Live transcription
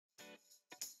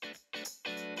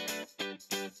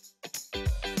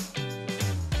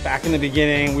Back in the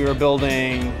beginning, we were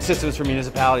building systems for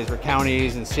municipalities, for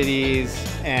counties and cities,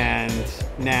 and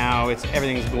now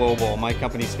everything's global. My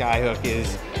company, Skyhook,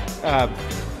 is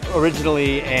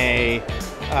originally a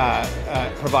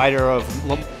provider of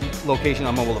location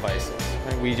on mobile devices.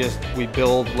 Right? We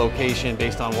build location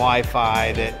based on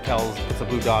Wi-Fi that puts a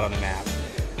blue dot on the map.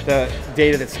 The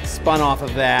data that's spun off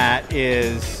of that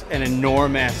is an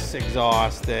enormous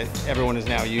exhaust that everyone is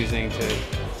now using to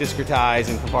discretize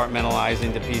and compartmentalize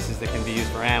into pieces that can be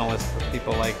used for analysts, for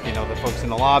people like the folks in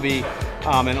the lobby,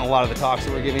 and a lot of the talks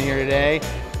that we're giving here today.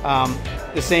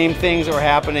 The same things that were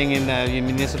happening in the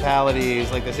municipalities,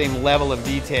 like the same level of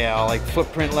detail, like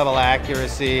footprint level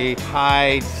accuracy,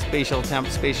 high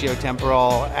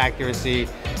spatiotemporal accuracy,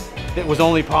 that was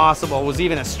only possible, was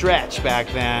even a stretch back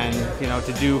then,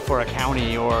 to do for a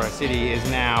county or a city, is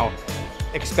now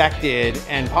expected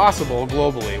and possible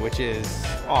globally, which is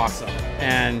awesome.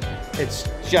 And it's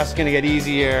just going to get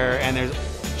easier, and there's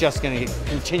just going to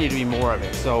continue to be more of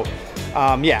it. So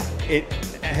yeah, it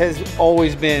has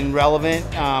always been relevant,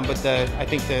 but I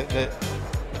think the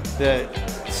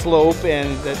slope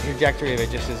and the trajectory of it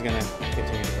just is going to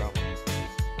continue to grow.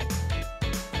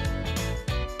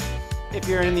 If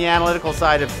you're in the analytical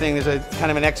side of things, there's a kind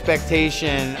of an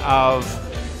expectation of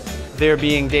there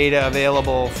being data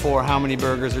available for how many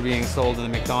burgers are being sold in the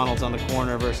McDonald's on the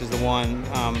corner versus the one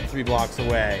 3 blocks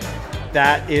away.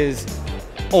 That is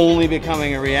only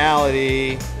becoming a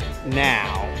reality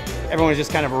now. Everyone's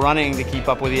just kind of running to keep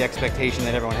up with the expectation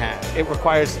that everyone has. It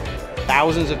requires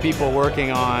thousands of people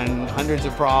working on hundreds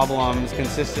of problems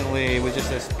consistently with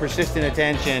just this persistent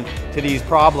attention to these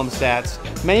problem sets.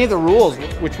 Many of the rules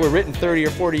which were written 30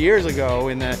 or 40 years ago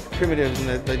in the primitives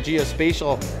and the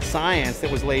geospatial science that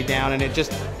was laid down, and it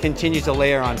just continues to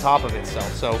layer on top of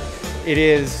itself. So it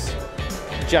is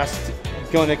just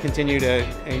going to continue to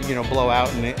blow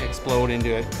out and explode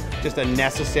into just a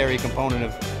necessary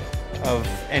component of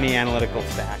any analytical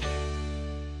stack.